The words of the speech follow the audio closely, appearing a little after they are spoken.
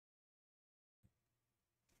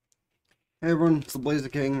Hey everyone, it's the Blazer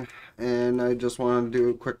King, and I just wanted to do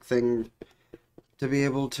a quick thing to be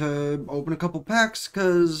able to open a couple packs,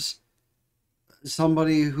 because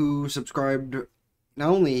somebody who subscribed not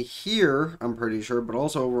only here, I'm pretty sure, but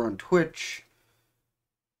also over on Twitch,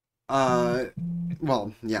 uh,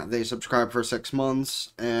 well, yeah, they subscribed for 6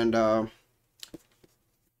 months, and,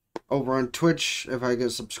 over on Twitch, if I get a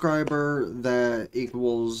subscriber, that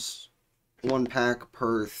equals 1 pack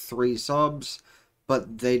per 3 subs,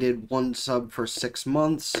 but they did 1 sub for 6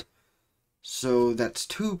 months. So that's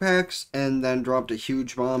 2 packs, and then dropped a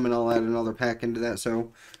huge bomb, and I'll add another pack into that.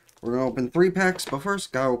 So we're gonna open 3 packs, but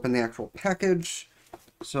first gotta open the actual package.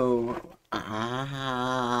 So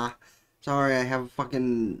sorry, I have a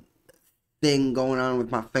fucking thing going on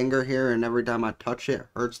with my finger here, and every time I touch it, it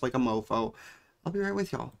hurts like a mofo. I'll be right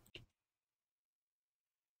with y'all.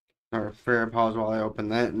 Alright, fair pause while I open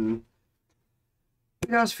that, and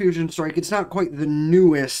Chaos Fusion Strike. It's not quite the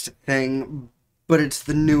newest thing, but it's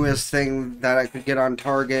the newest thing that I could get on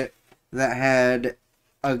Target that had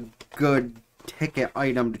a good ticket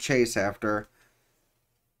item to chase after.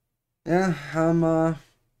 Yeah, I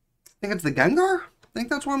think it's the Gengar? I think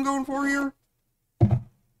that's what I'm going for here.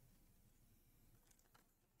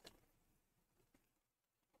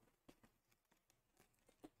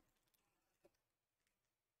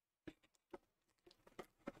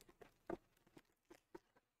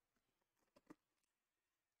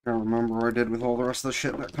 I don't remember what I did with all the rest of the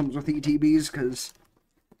shit that comes with ETBs, because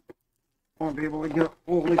I won't be able to get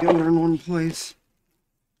all together in one place.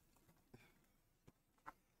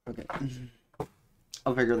 Okay.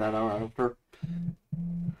 I'll figure that out after.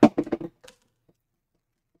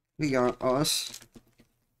 We got us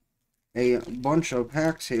a bunch of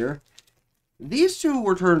packs here. These two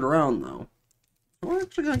were turned around, though. So we're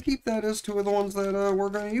actually going to keep that as two of the ones that we're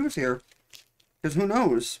going to use here. Because who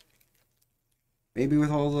knows? Maybe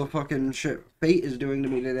with all the fucking shit fate is doing to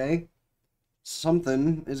me today,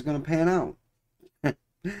 something is going to pan out.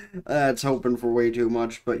 That's hoping for way too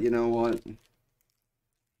much, but you know what? I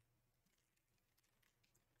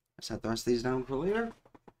set the rest of these down for later.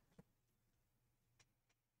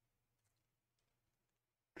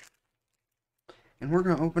 And we're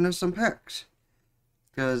going to open us some packs.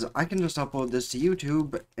 Because I can just upload this to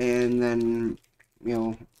YouTube and then, you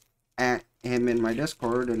know, at him in my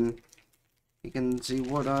Discord, and he can see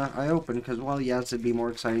what I open. Because, well, yes, it'd be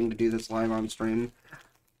more exciting to do this live on stream.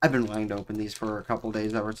 I've been wanting to open these for a couple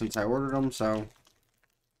days ever since I ordered them, so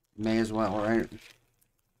may as well, right?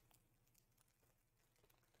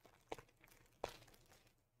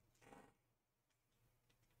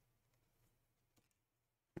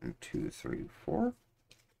 1, 2, 3, 4.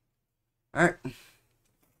 Alright.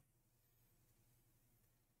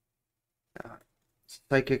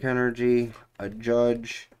 Psychic Energy, a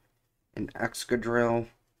Judge, an Excadrill,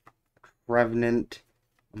 Revenant,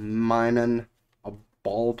 a Minun, a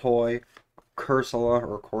Baltoy, Cursula,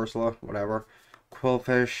 or Corsola, whatever,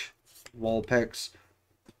 Quillfish, Vulpix,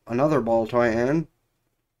 another Baltoy, and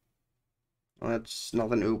well, that's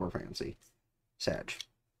nothing uber fancy. Sag.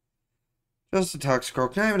 Just a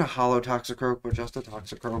Toxicroak. Not even a hollow Toxicroak, but just a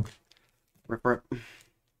Toxicroak. Rip rip.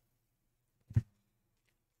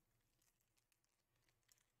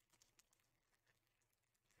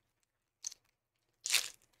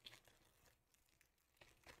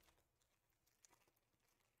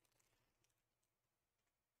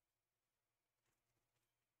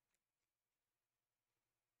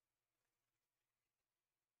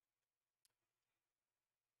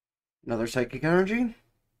 Another Psychic Energy.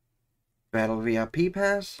 Battle VIP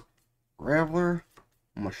Pass. Graveler.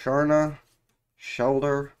 Musharna.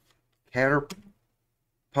 Shelder. Caterpie.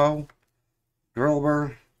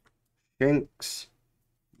 Drillbur. Shinx.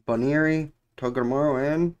 Baneri.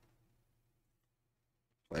 Togedemaru, and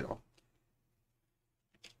Play-Doh.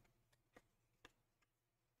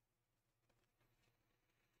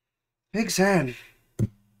 Big sad.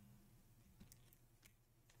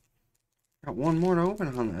 Got one more to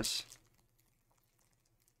open on this.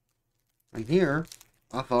 And here,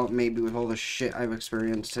 I thought maybe with all the shit I've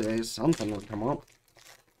experienced today, something would come up.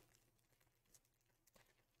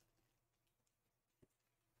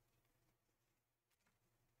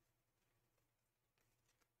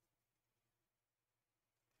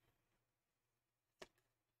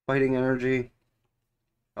 Fighting Energy.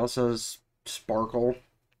 Also Sparkle.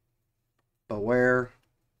 Beware.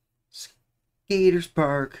 Skater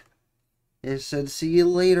Spark. It said see you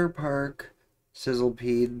later, Park.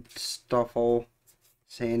 Sizzlepede. Stuffle.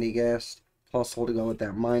 Sandygast. Hustle to go with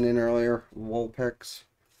that mine in earlier. Vulpix.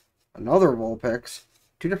 Another Vulpix.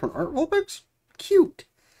 Two different art Vulpix? Cute.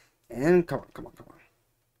 And come on, come on, come on.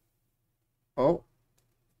 Oh.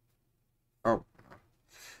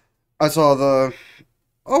 I saw the,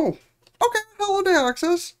 oh, okay, holiday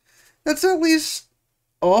access. That's at least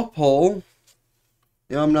a pull.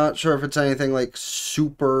 You know, I'm not sure if it's anything like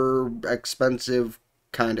super expensive,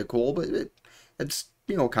 kind of cool, but it's,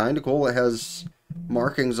 you know, kind of cool. It has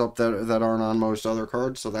markings up that aren't on most other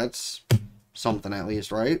cards, so that's something at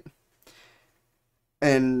least, right?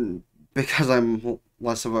 And because I'm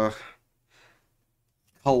less of a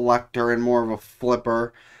collector and more of a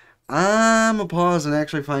flipper, I'm a pause and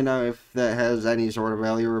actually find out if that has any sort of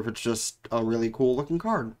value or if it's just a really cool looking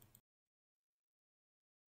card.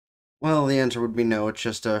 Well, the answer would be no, it's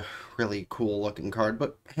just a really cool looking card,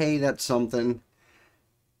 but hey, that's something.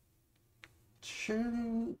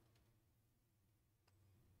 You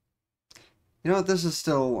know what, this is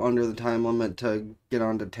still under the time limit to get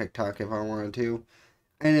onto TikTok if I wanted to.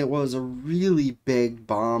 And it was a really big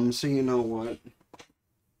bomb, so you know what?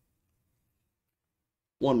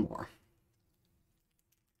 One more.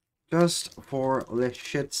 Just for the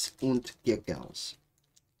shits und giggles.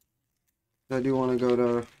 I do want to go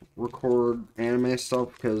to record anime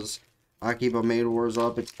stuff because Akiba Maid Wars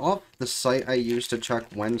up. It's off the site I use to check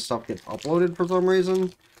when stuff gets uploaded for some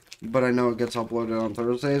reason. But I know it gets uploaded on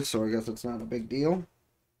Thursdays, so I guess it's not a big deal.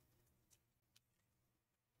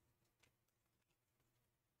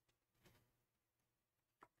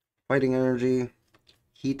 Fighting Energy,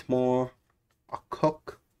 Heatmore, a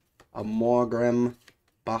Cook, a Morgrem,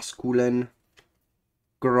 Basculin,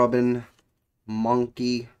 Grubbin,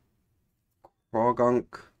 Monkey, Krogunk,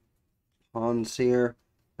 Ponseer,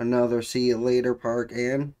 another See You Later Park,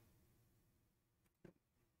 and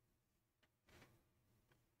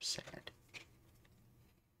sad.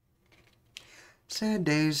 Sad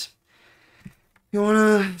days. You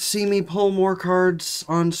wanna see me pull more cards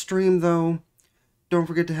on stream, though? Don't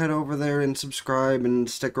forget to head over there and subscribe and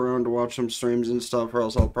stick around to watch some streams and stuff, or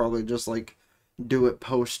else I'll probably just, like, do it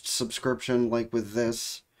post-subscription, like with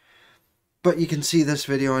this. But you can see this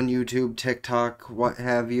video on YouTube, TikTok, what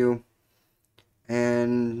have you.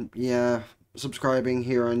 And, yeah, subscribing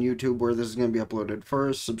here on YouTube where this is going to be uploaded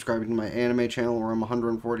first. Subscribing to my anime channel where I'm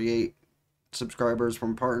 148 subscribers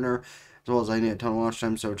from partner. As well as I need a ton of watch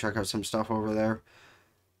time, so check out some stuff over there.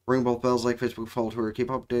 Ring both bells like Facebook, follow Twitter, keep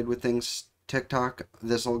updated with things. TikTok,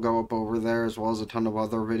 this will go up over there, as well as a ton of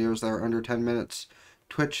other videos that are under 10 minutes.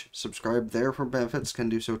 Twitch, subscribe there for benefits, can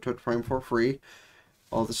do so Twitch Prime for free.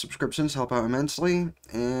 All the subscriptions help out immensely,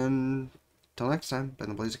 and till next time, been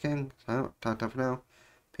the Blazer King. Sign out, ta for now.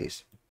 Peace.